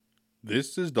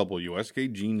This is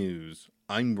WSKG News.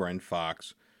 I'm Brent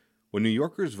Fox. When New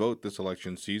Yorkers vote this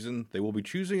election season, they will be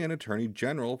choosing an attorney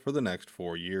general for the next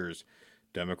 4 years.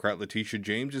 Democrat Letitia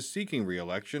James is seeking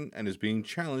re-election and is being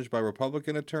challenged by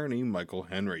Republican attorney Michael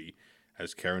Henry.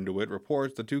 As Karen DeWitt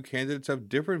reports, the two candidates have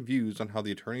different views on how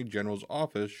the attorney general's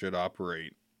office should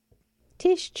operate.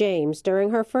 Tish James,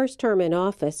 during her first term in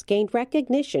office, gained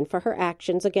recognition for her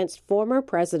actions against former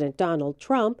President Donald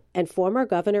Trump and former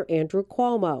Governor Andrew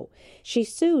Cuomo. She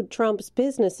sued Trump's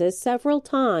businesses several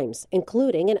times,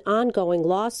 including an ongoing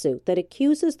lawsuit that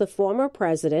accuses the former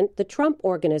president, the Trump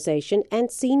Organization,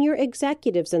 and senior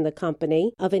executives in the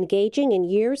company of engaging in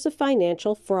years of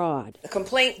financial fraud. The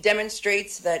complaint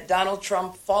demonstrates that Donald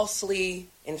Trump falsely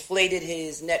inflated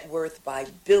his net worth by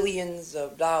billions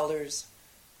of dollars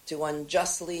to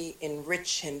unjustly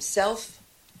enrich himself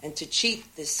and to cheat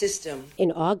the system.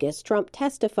 In August, Trump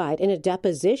testified in a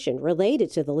deposition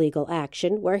related to the legal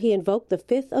action where he invoked the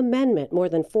Fifth Amendment more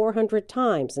than 400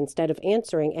 times instead of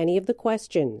answering any of the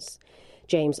questions.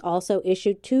 James also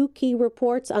issued 2 key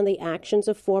reports on the actions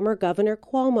of former Governor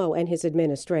Cuomo and his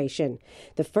administration.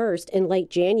 The first, in late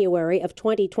January of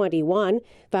 2021,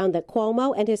 found that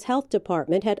Cuomo and his health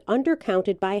department had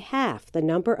undercounted by half the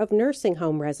number of nursing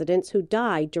home residents who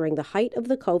died during the height of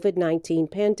the COVID-19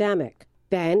 pandemic.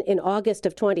 Then, in August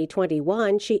of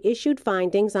 2021, she issued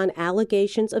findings on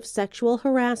allegations of sexual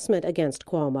harassment against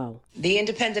Cuomo. The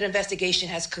independent investigation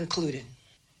has concluded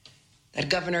that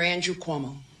Governor Andrew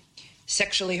Cuomo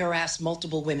sexually harassed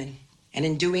multiple women, and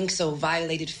in doing so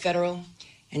violated federal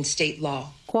and state law.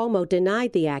 Cuomo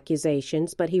denied the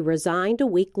accusations, but he resigned a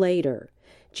week later.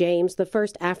 James, the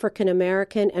first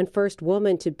African-American and first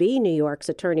woman to be New York's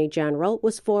Attorney General,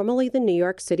 was formerly the New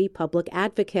York City Public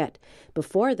Advocate.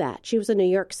 Before that, she was a New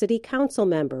York City Council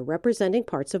member representing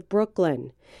parts of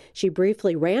Brooklyn. She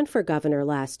briefly ran for governor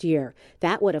last year.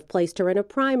 That would have placed her in a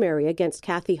primary against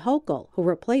Kathy Hochul, who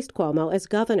replaced Cuomo as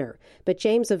governor. But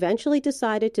James eventually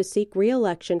decided to seek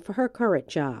re-election for her current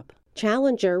job.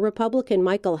 Challenger Republican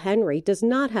Michael Henry does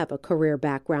not have a career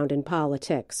background in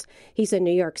politics. He's a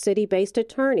New York City-based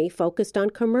attorney focused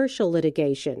on commercial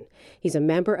litigation. He's a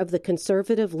member of the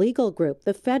conservative legal group,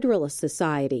 the Federalist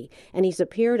Society, and he's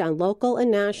appeared on local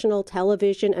and national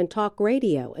television and talk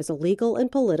radio as a legal and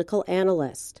political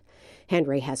analyst.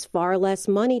 Henry has far less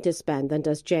money to spend than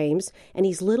does James, and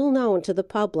he's little known to the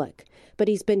public. But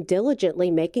he's been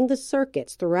diligently making the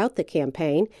circuits throughout the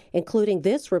campaign, including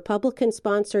this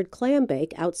Republican-sponsored clam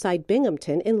bake outside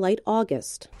Binghamton in late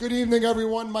August. Good evening,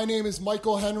 everyone. My name is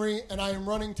Michael Henry, and I am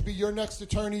running to be your next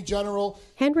Attorney General.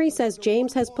 Henry says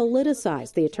James has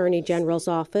politicized the Attorney General's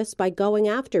office by going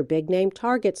after big-name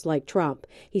targets like Trump.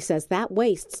 He says that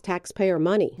wastes taxpayer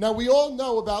money. Now, we all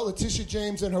know about Letitia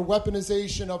James and her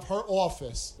weaponization of her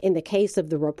office. In the case of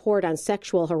the report on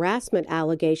sexual harassment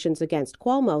allegations against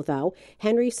Cuomo, though,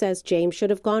 Henry says James should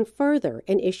have gone further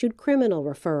and issued criminal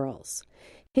referrals.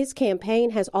 His campaign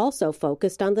has also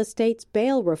focused on the state's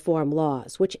bail reform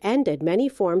laws, which ended many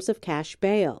forms of cash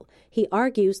bail. He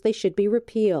argues they should be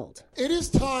repealed. It is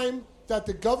time that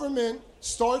the government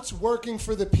starts working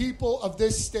for the people of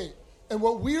this state. And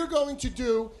what we are going to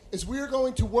do is we are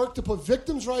going to work to put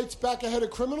victims' rights back ahead of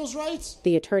criminals' rights.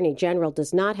 The Attorney General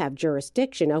does not have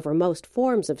jurisdiction over most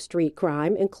forms of street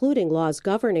crime, including laws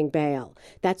governing bail.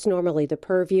 That's normally the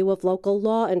purview of local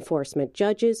law enforcement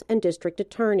judges and district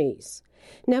attorneys.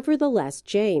 Nevertheless,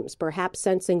 James, perhaps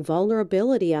sensing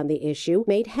vulnerability on the issue,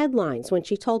 made headlines when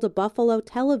she told a Buffalo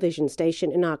television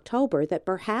station in October that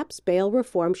perhaps bail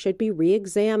reform should be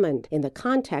re-examined in the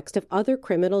context of other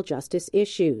criminal justice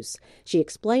issues. She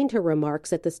explained her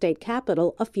remarks at the state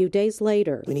capitol a few days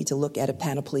later. We need to look at a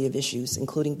panoply of issues,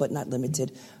 including but not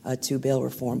limited to bail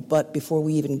reform. But before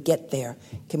we even get there,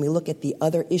 can we look at the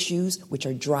other issues which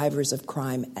are drivers of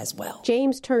crime as well?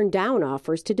 James turned down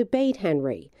offers to debate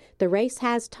Henry. The race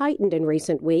has tightened in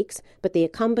recent weeks, but the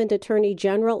incumbent Attorney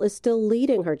General is still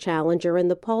leading her challenger in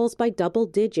the polls by double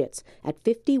digits at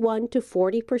 51 to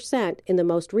 40% in the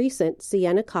most recent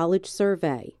Siena College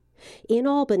survey. In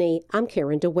Albany, I'm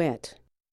Karen DeWitt.